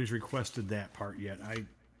nobody's requested that part yet.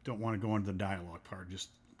 don't want to go into the dialogue part. Just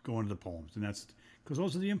go into the poems, and that's because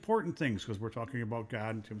those are the important things. Because we're talking about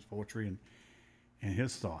God and Tim's poetry and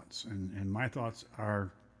his thoughts, and my thoughts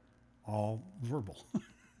are all verbal.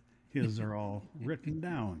 His are all written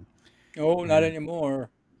down. Oh, not And anymore.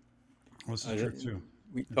 well, this is I, true too.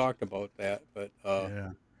 we It's, talked about that, but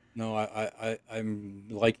yeah, no, I'm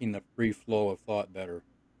liking the free flow of thought better,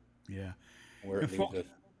 yeah. where And it leads folks, us.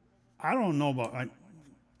 I don't know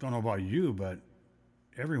about you, but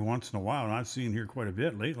every once in a while, and I've seen here quite a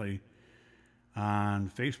bit lately on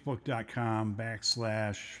Facebook.com/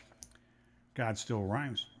 God Still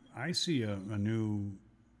Rhymes. I see a new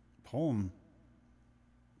poem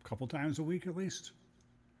a couple times a week at least,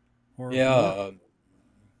 or Yeah, more.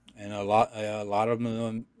 and a lot of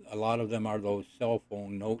them are those cell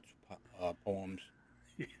phone notes poems.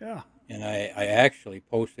 Yeah, And I actually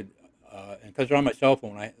posted, and because they're on my cell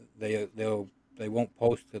phone, they won't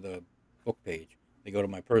post to the book page. They go to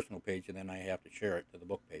my personal page, and then I have to share it to the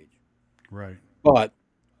book page. right. But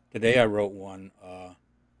today I wrote one.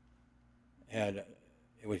 Had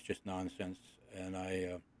It was just nonsense, and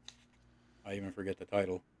I even forget the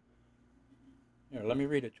title. Here, let me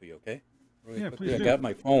read it to you, okay? Really Yeah, quickly. please I do. got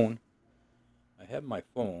my phone. I have my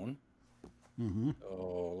phone. Mm-hmm.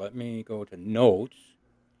 So let me go to notes.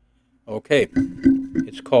 Okay,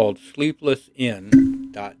 it's called Sleepless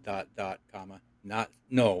In comma not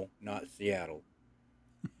Seattle.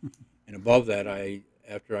 And above that,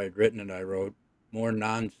 after I'd written it, I wrote more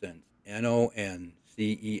nonsense. Noncents.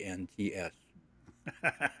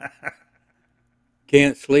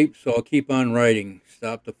 Can't sleep, so I'll keep on writing.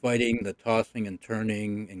 Stop the fighting, the tossing and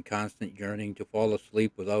turning, and constant yearning to fall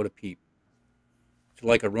asleep without a peep. It's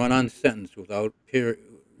like a run-on sentence without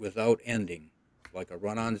ending. Like a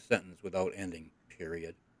run-on sentence without ending.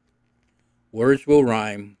 Period. Words will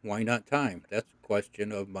rhyme. Why not time? That's a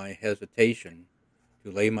question of my hesitation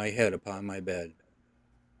to lay my head upon my bed.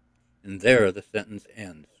 And there the sentence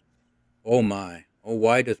ends. Oh my! Oh,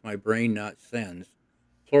 why does my brain not send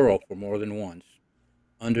plural for more than once?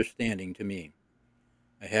 Understanding to me.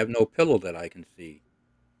 I have no pillow that I can see.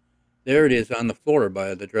 There it is on the floor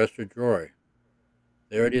by the dresser drawer.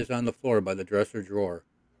 There it is on the floor by the dresser drawer.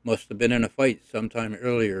 Must have been in a fight sometime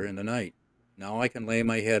earlier in the night. Now I can lay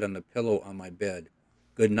my head on the pillow on my bed.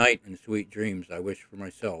 Good night and sweet dreams I wish for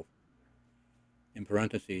myself. In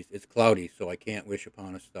parentheses, it's cloudy, so I can't wish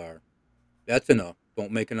upon a star. That's enough.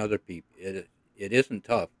 Don't make another peep. It isn't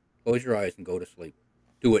tough. Close your eyes and go to sleep.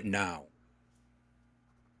 Do it now.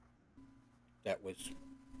 That was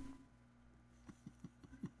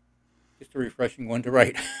just a refreshing one to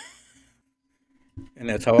write. And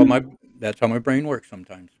that's how my brain works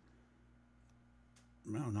sometimes.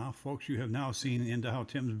 Well, now, folks, you have now seen into how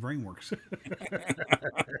Tim's brain works,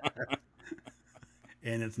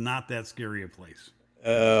 and it's not that scary a place,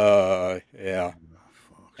 Yeah.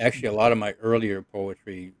 folks. Actually, a lot of my earlier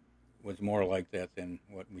poetry was more like that than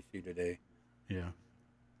what we see today. Yeah.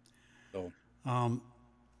 So, Um,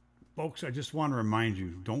 Folks, I just want to remind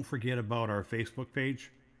you, don't forget about our Facebook page,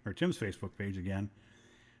 or Tim's Facebook page again,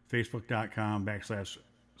 facebook.com/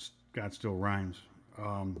 God Still Rhymes.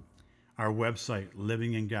 Our website,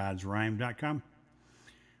 livingingodsrhyme.com.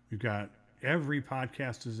 We've got every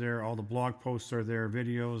podcast is there. All the blog posts are there,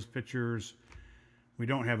 videos, pictures. We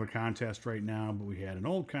don't have a contest right now, but we had an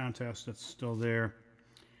old contest that's still there.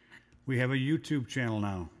 We have a YouTube channel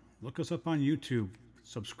now. Look us up on YouTube.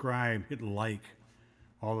 Subscribe, hit like,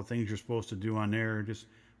 all the things you're supposed to do on there. Just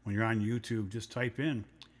when you're on YouTube, just type in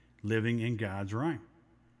Living in God's Rhyme.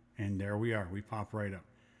 And there we are. We pop right up.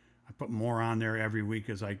 I put more on there every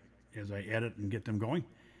week as I edit and get them going.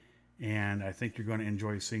 And I think you're going to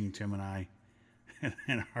enjoy seeing Tim and I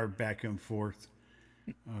and our back and forth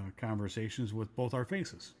conversations with both our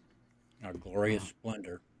faces. our glorious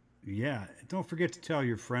splendor. Yeah, don't forget to tell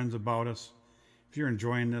your friends about us. If you're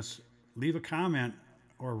enjoying this, leave a comment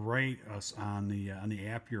or rate us on the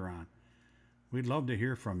app you're on. We'd love to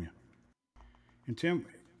hear from you. And Tim,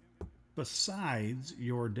 besides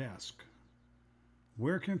your desk,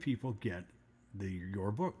 where can people get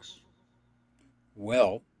your books?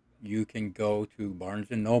 Well, you can go to Barnes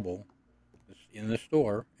and Noble in the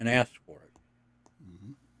store and ask for it.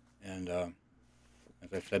 Mm-hmm. And as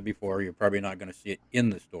I've said before, you're probably not going to see it in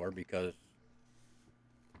the store because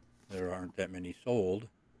there aren't that many sold.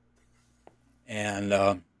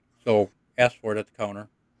 And so ask for it at the counter.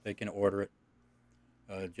 They can order it.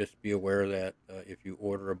 Just be aware that if you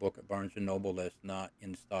order a book at Barnes and Noble that's not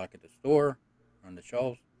in stock at the store on the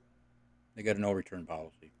shelves, they got a no return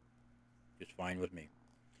policy. Just fine with me.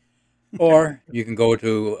 Or you can go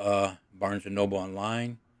to Barnes and Noble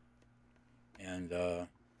online and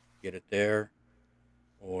get it there.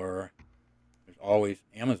 or there's always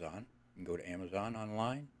Amazon. You can go to Amazon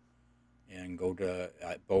online and go to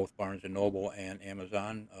both Barnes and Noble and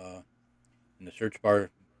Amazon. In the search bar,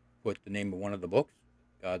 put the name of one of the books,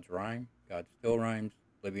 God's Rhyme, God Still Rhymes,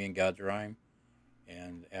 Living in God's Rhyme,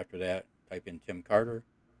 and after that, type in Tim Carter,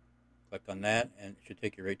 click on that, and it should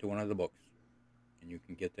take you right to one of the books, and you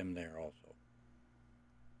can get them there also.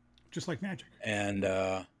 Just like magic. And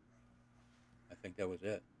I think that was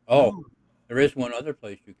it. Oh, Oh, there is one other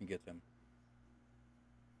place you can get them.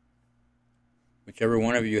 Whichever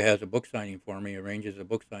one of you has a book signing for me, arranges a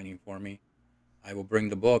book signing for me, I will bring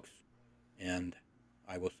the books and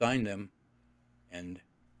I will sign them, and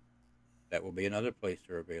that will be another place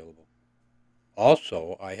they're available.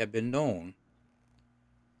 Also, I have been known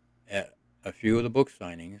at a few of the book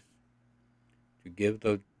signings to give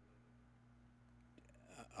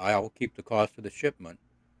I'll keep the cost of the shipment,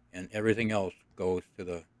 and everything else goes to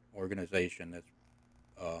the organization that's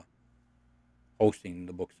uh, hosting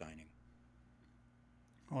the book signing.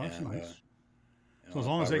 oh, that's And nice. So as if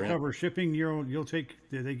long I as they were in, cover shipping, you'll take.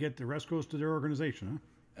 They get the rest goes to their organization,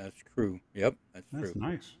 huh? that's true. Yep, that's That's true.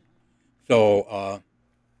 nice. So,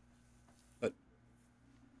 but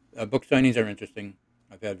book signings are interesting.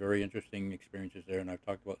 I've had very interesting experiences there, and I've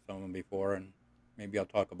talked about some of them before, and maybe I'll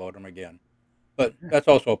talk about them again. But Yeah. that's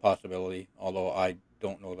also a possibility, although I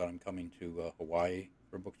don't know that I'm coming to Hawaii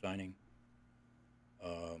for book signing.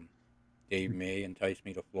 Um, Dave may entice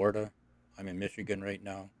me to Florida. I'm in Michigan right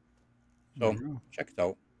now. There So you go. check it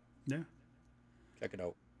out. Yeah. Check it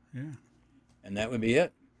out. Yeah. And that would be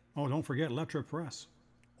it. Oh, don't forget Letra Press.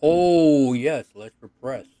 Oh, yes, Letter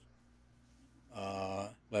Press.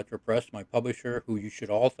 Letter Press, my publisher, who you should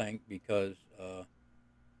all thank because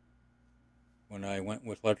when I went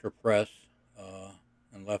with Letter Press uh,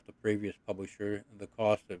 and left the previous publisher, the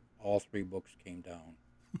cost of all three books came down.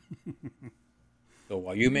 So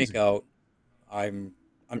while you make Amazing. out, I'm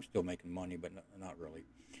I'm still making money, but not really.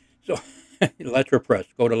 So Letter Press,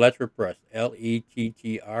 go to Letter Press,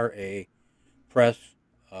 Lettra Press,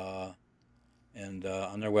 uh, and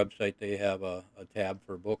on their website they have a tab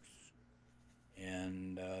for books,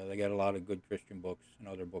 and they got a lot of good Christian books and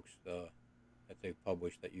other books that they've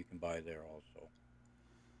published that you can buy there also.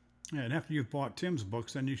 Yeah, and after you've bought Tim's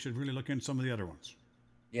books, then you should really look into some of the other ones.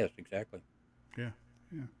 Yes, exactly. Yeah.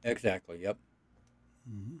 Yeah. Exactly, yep.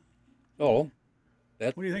 Hmm. So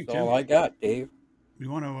that's What do you think, all Tim? I got, Dave. You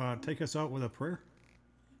want to take us out with a prayer?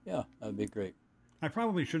 Yeah, that'd be great. I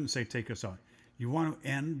probably shouldn't say take us out. You want to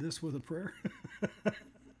end this with a prayer?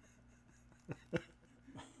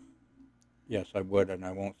 Yes, I would, and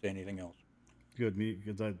I won't say anything else. Good, me,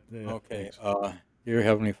 because Okay, thanks. dear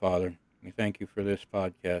Heavenly Father, we thank you for this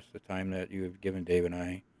podcast, the time that you have given Dave and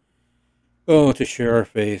I, to share our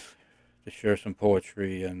faith, to share some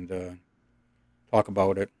poetry, and talk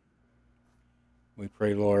about it. We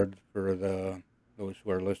pray, Lord, for those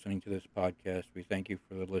who are listening to this podcast. We thank you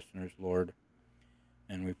for the listeners, Lord,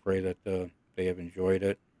 and we pray that they have enjoyed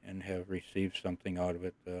it and have received something out of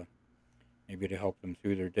it, maybe to help them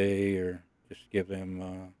through their day or just give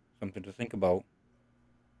them something to think about.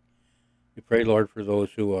 We pray, Lord, for those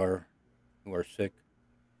who are sick,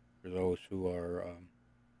 for those who are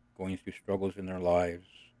going through struggles in their lives.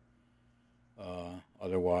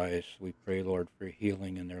 Otherwise, we pray, Lord, for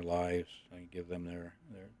healing in their lives and give them their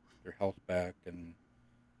health back and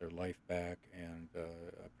their life back. And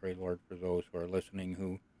I pray, Lord, for those who are listening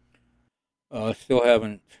who still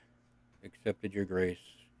haven't accepted your grace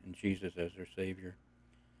and Jesus as their Savior.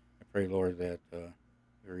 I pray, Lord, that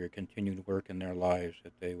through your continued work in their lives,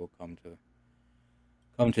 that they will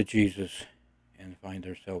come to Jesus and find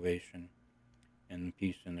their salvation and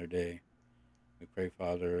peace in their day. We pray,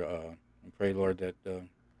 Father, and pray, Lord, that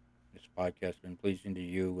this podcast has been pleasing to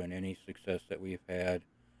you, and any success that we've had,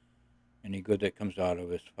 any good that comes out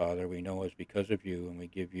of us, Father, we know is because of you, and we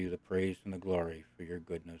give you the praise and the glory for your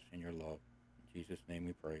goodness and your love. In Jesus' name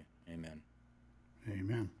we pray. Amen.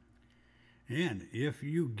 Amen. And if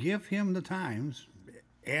you give him the times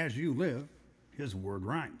as you live, his word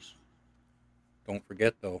rhymes. Don't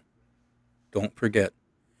forget, though, don't forget,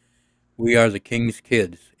 we are the King's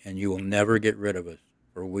kids, and you will never get rid of us,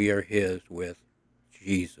 for we are his with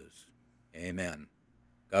Jesus. Amen.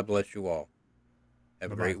 God bless you all.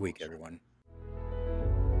 Have a Bye bye, great week, folks. everyone.